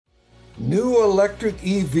New electric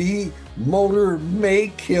EV motor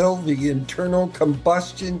may kill the internal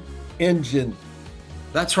combustion engine.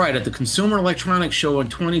 That's right. At the Consumer Electronics Show in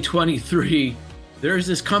 2023, there's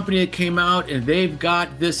this company that came out and they've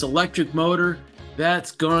got this electric motor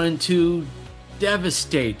that's going to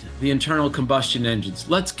devastate the internal combustion engines.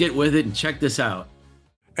 Let's get with it and check this out.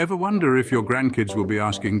 Ever wonder if your grandkids will be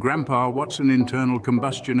asking, Grandpa, what's an internal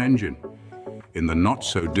combustion engine? In the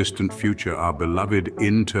not-so-distant future, our beloved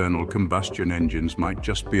internal combustion engines might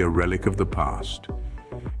just be a relic of the past.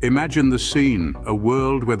 Imagine the scene, a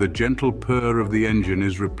world where the gentle purr of the engine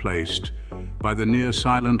is replaced by the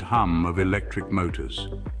near-silent hum of electric motors.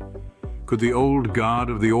 Could the old guard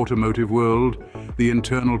of the automotive world, the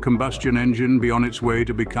internal combustion engine, be on its way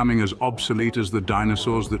to becoming as obsolete as the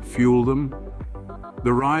dinosaurs that fuel them?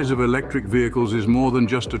 The rise of electric vehicles is more than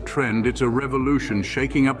just a trend, it's a revolution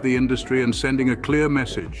shaking up the industry and sending a clear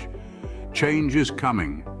message. Change is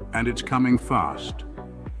coming, and it's coming fast.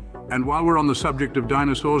 And while we're on the subject of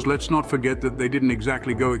dinosaurs, let's not forget that they didn't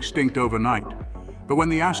exactly go extinct overnight. But when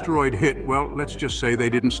the asteroid hit, well, let's just say they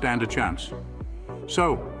didn't stand a chance.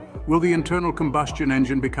 So, will the internal combustion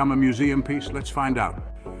engine become a museum piece? Let's find out.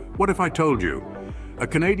 What if I told you a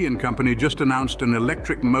Canadian company just announced an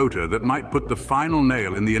electric motor that might put the final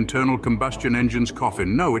nail in the internal combustion engine's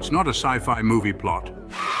coffin? No, it's not a sci-fi movie plot.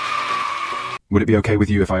 Would it be okay with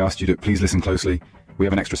you if I asked you to please listen closely? We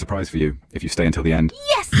have an extra surprise for you, if you stay until the end.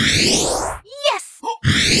 Yes! Yes!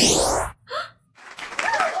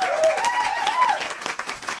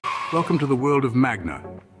 Welcome to the world of Magna,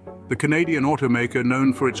 the Canadian automaker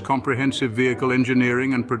known for its comprehensive vehicle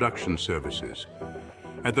engineering and production services.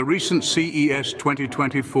 At the recent CES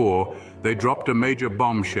 2024, they dropped a major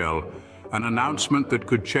bombshell, an announcement that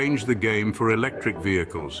could change the game for electric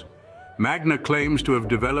vehicles. Magna claims to have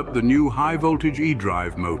developed the new high-voltage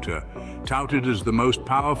e-drive motor, touted as the most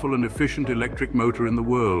powerful and efficient electric motor in the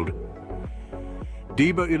world.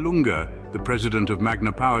 Diba Ilunga, the president of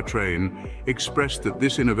Magna Powertrain, expressed that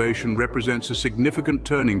this innovation represents a significant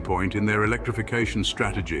turning point in their electrification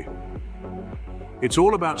strategy. It's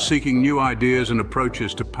all about seeking new ideas and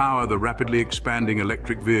approaches to power the rapidly expanding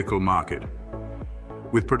electric vehicle market.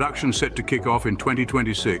 With production set to kick off in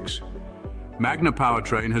 2026, Magna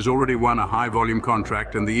Powertrain has already won a high-volume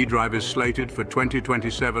contract and the e-drive is slated for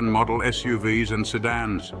 2027 model SUVs and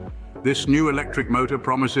sedans. This new electric motor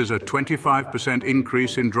promises a 25%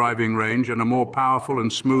 increase in driving range and a more powerful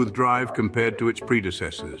and smooth drive compared to its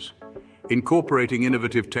predecessors. Incorporating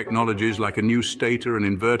innovative technologies like a new stator and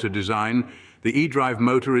inverter design, the e-drive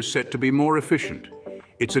motor is set to be more efficient.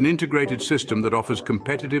 It's an integrated system that offers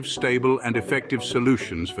competitive, stable, and effective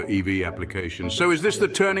solutions for EV applications. So is this the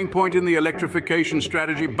turning point in the electrification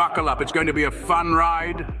strategy? Buckle up, it's going to be a fun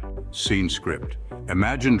ride. Scene script.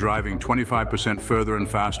 Imagine driving 25% further and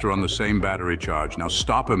faster on the same battery charge. Now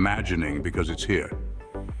stop imagining because it's here.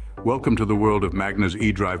 Welcome to the world of Magna's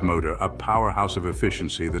e-drive motor, a powerhouse of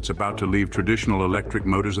efficiency that's about to leave traditional electric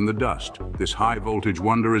motors in the dust. This high-voltage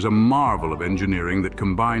wonder is a marvel of engineering that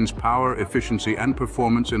combines power, efficiency, and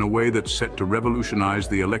performance in a way that's set to revolutionize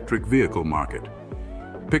the electric vehicle market.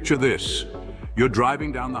 Picture this. You're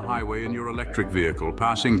driving down the highway in your electric vehicle,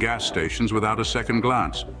 passing gas stations without a second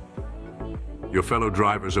glance. Your fellow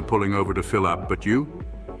drivers are pulling over to fill up, but you're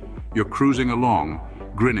cruising along,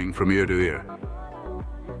 grinning from ear to ear.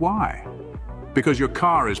 Why? Because your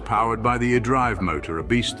car is powered by the e-drive motor, a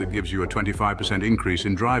beast that gives you a 25% increase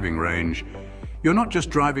in driving range. You're not just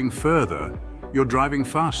driving further, you're driving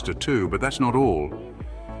faster too, but that's not all.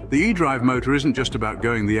 The e-drive motor isn't just about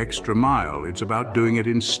going the extra mile, it's about doing it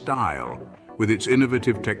in style. With its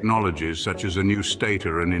innovative technologies such as a new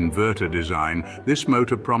stator and inverter design, this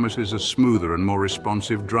motor promises a smoother and more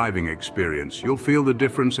responsive driving experience. You'll feel the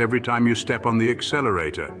difference every time you step on the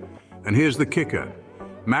accelerator. And here's the kicker.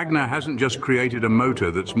 Magna hasn't just created a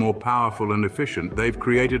motor that's more powerful and efficient, they've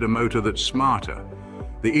created a motor that's smarter.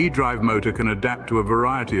 The e-drive motor can adapt to a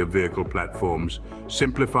variety of vehicle platforms,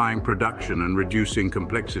 simplifying production and reducing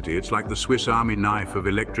complexity. It's like the Swiss Army knife of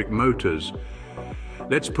electric motors.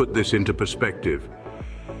 Let's put this into perspective.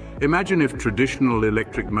 Imagine if traditional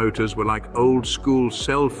electric motors were like old-school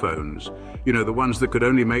cell phones, the ones that could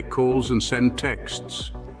only make calls and send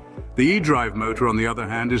texts. The e-drive motor, on the other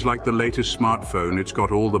hand, is like the latest smartphone. It's got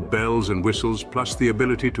all the bells and whistles, plus the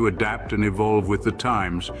ability to adapt and evolve with the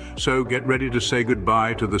times. So get ready to say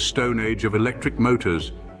goodbye to the stone age of electric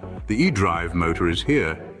motors. The e-drive motor is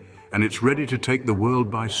here, and it's ready to take the world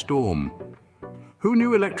by storm. Who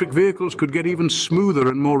knew electric vehicles could get even smoother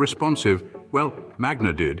and more responsive? Well,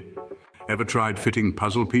 Magna did. Ever tried fitting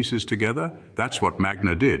puzzle pieces together? That's what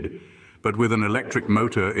Magna did. But with an electric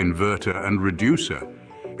motor, inverter, and reducer.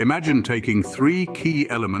 Imagine taking three key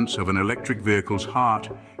elements of an electric vehicle's heart,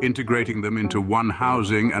 integrating them into one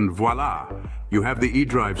housing, and voila, you have the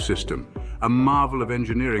e-drive system, a marvel of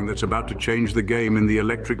engineering that's about to change the game in the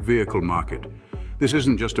electric vehicle market. This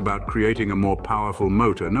isn't just about creating a more powerful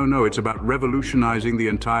motor. No, it's about revolutionizing the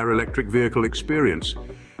entire electric vehicle experience.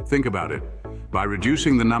 Think about it. By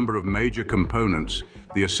reducing the number of major components,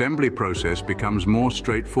 the assembly process becomes more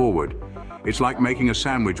straightforward. It's like making a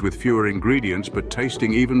sandwich with fewer ingredients but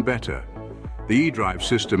tasting even better. The e-drive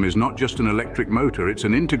system is not just an electric motor, it's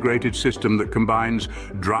an integrated system that combines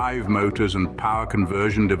drive motors and power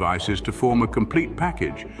conversion devices to form a complete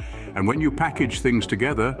package. And when you package things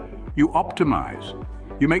together, you optimize.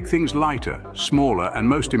 You make things lighter, smaller, and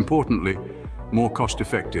most importantly, more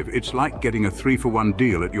cost-effective. It's like getting a 3-for-1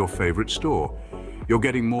 deal at your favorite store. You're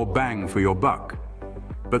getting more bang for your buck.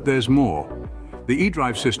 But there's more. The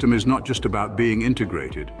e-drive system is not just about being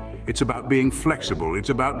integrated. It's about being flexible. It's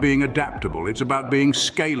about being adaptable. It's about being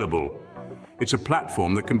scalable. It's a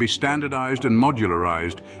platform that can be standardized and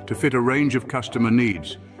modularized to fit a range of customer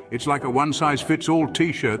needs. It's like a one-size-fits-all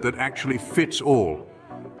t-shirt that actually fits all.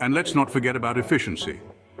 And let's not forget about efficiency.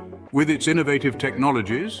 With its innovative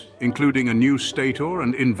technologies, including a new stator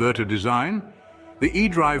and inverter design, the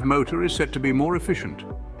e-drive motor is set to be more efficient.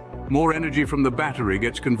 More energy from the battery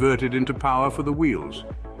gets converted into power for the wheels.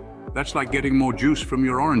 That's like getting more juice from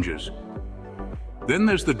your oranges. Then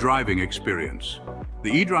there's the driving experience.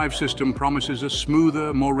 The e-drive system promises a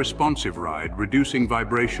smoother, more responsive ride, reducing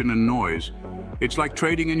vibration and noise. It's like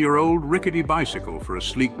trading in your old rickety bicycle for a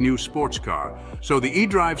sleek new sports car. So the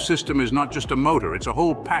e-drive system is not just a motor, it's a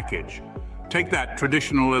whole package. Take that,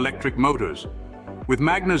 traditional electric motors. With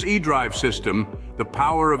Magna's e-drive system, the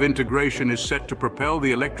power of integration is set to propel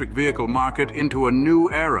the electric vehicle market into a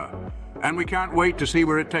new era. And we can't wait to see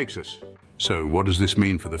where it takes us. So what does this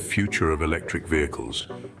mean for the future of electric vehicles?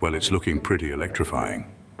 Well, it's looking pretty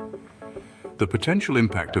electrifying. The potential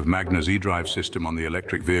impact of Magna's e-drive system on the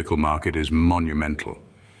electric vehicle market is monumental.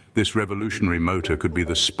 This revolutionary motor could be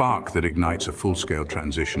the spark that ignites a full-scale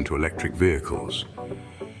transition to electric vehicles.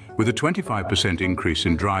 With a 25% increase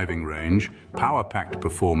in driving range, power-packed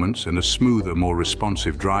performance, and a smoother, more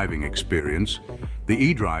responsive driving experience, the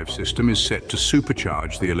e-drive system is set to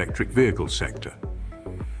supercharge the electric vehicle sector.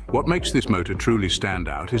 What makes this motor truly stand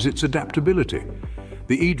out is its adaptability.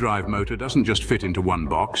 The e-drive motor doesn't just fit into one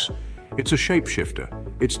box, it's a shapeshifter.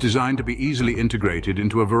 It's designed to be easily integrated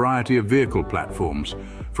into a variety of vehicle platforms,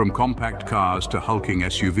 from compact cars to hulking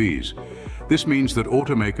SUVs. This means that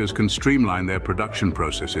automakers can streamline their production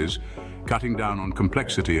processes, cutting down on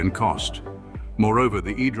complexity and cost. Moreover,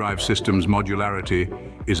 the e-drive system's modularity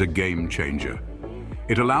is a game changer.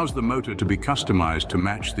 It allows the motor to be customized to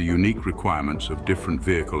match the unique requirements of different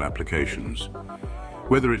vehicle applications.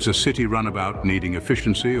 Whether it's a city runabout needing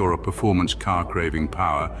efficiency or a performance car craving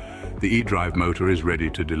power, the e-drive motor is ready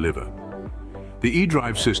to deliver. The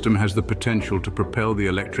e-drive system has the potential to propel the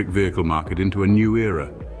electric vehicle market into a new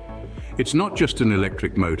era. It's not just an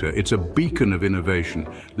electric motor, it's a beacon of innovation,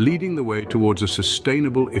 leading the way towards a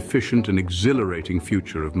sustainable, efficient, and exhilarating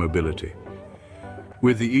future of mobility.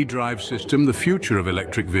 With the e-drive system, the future of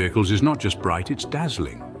electric vehicles is not just bright, it's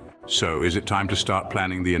dazzling. So, is it time to start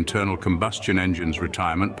planning the internal combustion engine's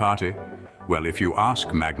retirement party? Well, if you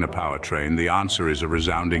ask Magna Powertrain, the answer is a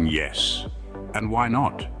resounding yes. And why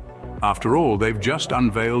not? After all, they've just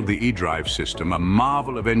unveiled the e-drive system, a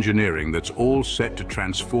marvel of engineering that's all set to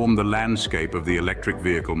transform the landscape of the electric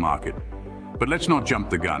vehicle market. But let's not jump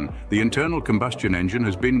the gun. The internal combustion engine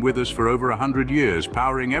has been with us for over 100 years,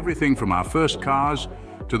 powering everything from our first cars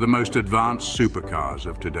to the most advanced supercars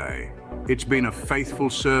of today. It's been a faithful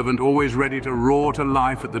servant, always ready to roar to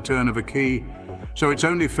life at the turn of a key. So it's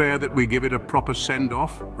only fair that we give it a proper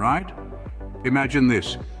send-off, right? Imagine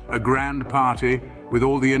this, a grand party with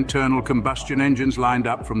all the internal combustion engines lined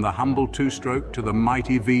up, from the humble two-stroke to the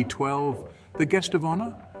mighty V12. The guest of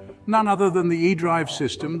honor? None other than the e-drive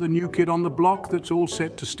system, the new kid on the block that's all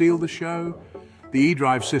set to steal the show. The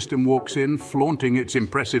e-drive system walks in, flaunting its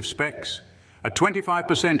impressive specs. A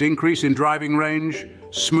 25% increase in driving range,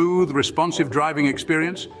 smooth, responsive driving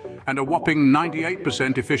experience, and a whopping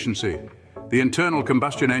 98% efficiency. The internal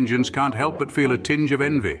combustion engines can't help but feel a tinge of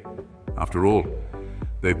envy. After all,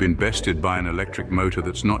 they've been bested by an electric motor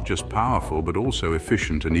that's not just powerful, but also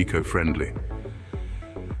efficient and eco-friendly.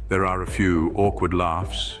 There are a few awkward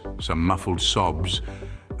laughs, some muffled sobs,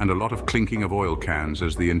 and a lot of clinking of oil cans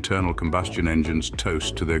as the internal combustion engines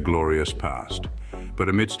toast to their glorious past. But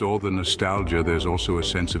amidst all the nostalgia, there's also a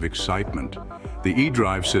sense of excitement. The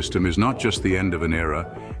eDrive system is not just the end of an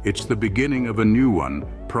era, it's the beginning of a new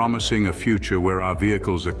one, promising a future where our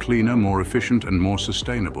vehicles are cleaner, more efficient, and more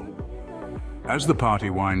sustainable. As the party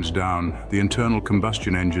winds down, the internal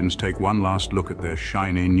combustion engines take one last look at their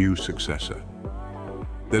shiny new successor.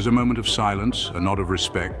 There's a moment of silence, a nod of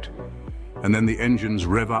respect, and then the engines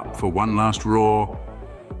rev up for one last roar,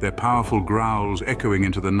 their powerful growls echoing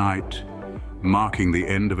into the night, marking the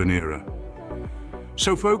end of an era.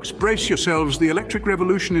 So folks, brace yourselves, the electric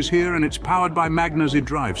revolution is here and it's powered by Magna's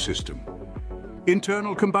eDrive system.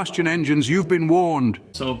 Internal combustion engines, you've been warned.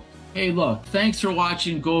 So, hey, look, thanks for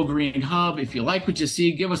watching Go Green Hub. If you like what you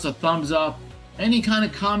see, give us a thumbs up. Any kind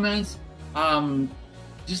of comments,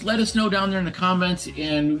 just let us know down there in the comments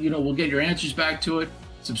and, we'll get your answers back to it.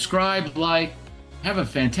 Subscribe, like, have a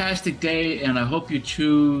fantastic day, and I hope you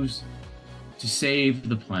choose to save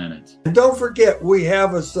the planet. And don't forget, we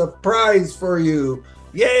have a surprise for you.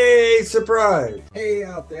 Yay, surprise! Hey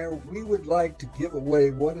out there, we would like to give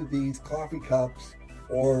away one of these coffee cups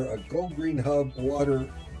or a Go Green Hub water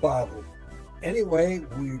bottle. Anyway,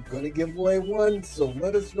 we're going to give away one, so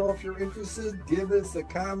let us know if you're interested. Give us a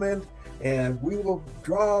comment, and we will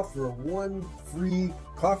draw for one free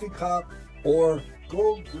coffee cup or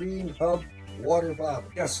Go Green Hub water bottle.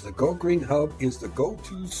 Yes, the Go Green Hub is the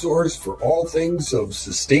go-to source for all things of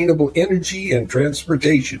sustainable energy and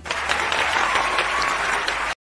transportation.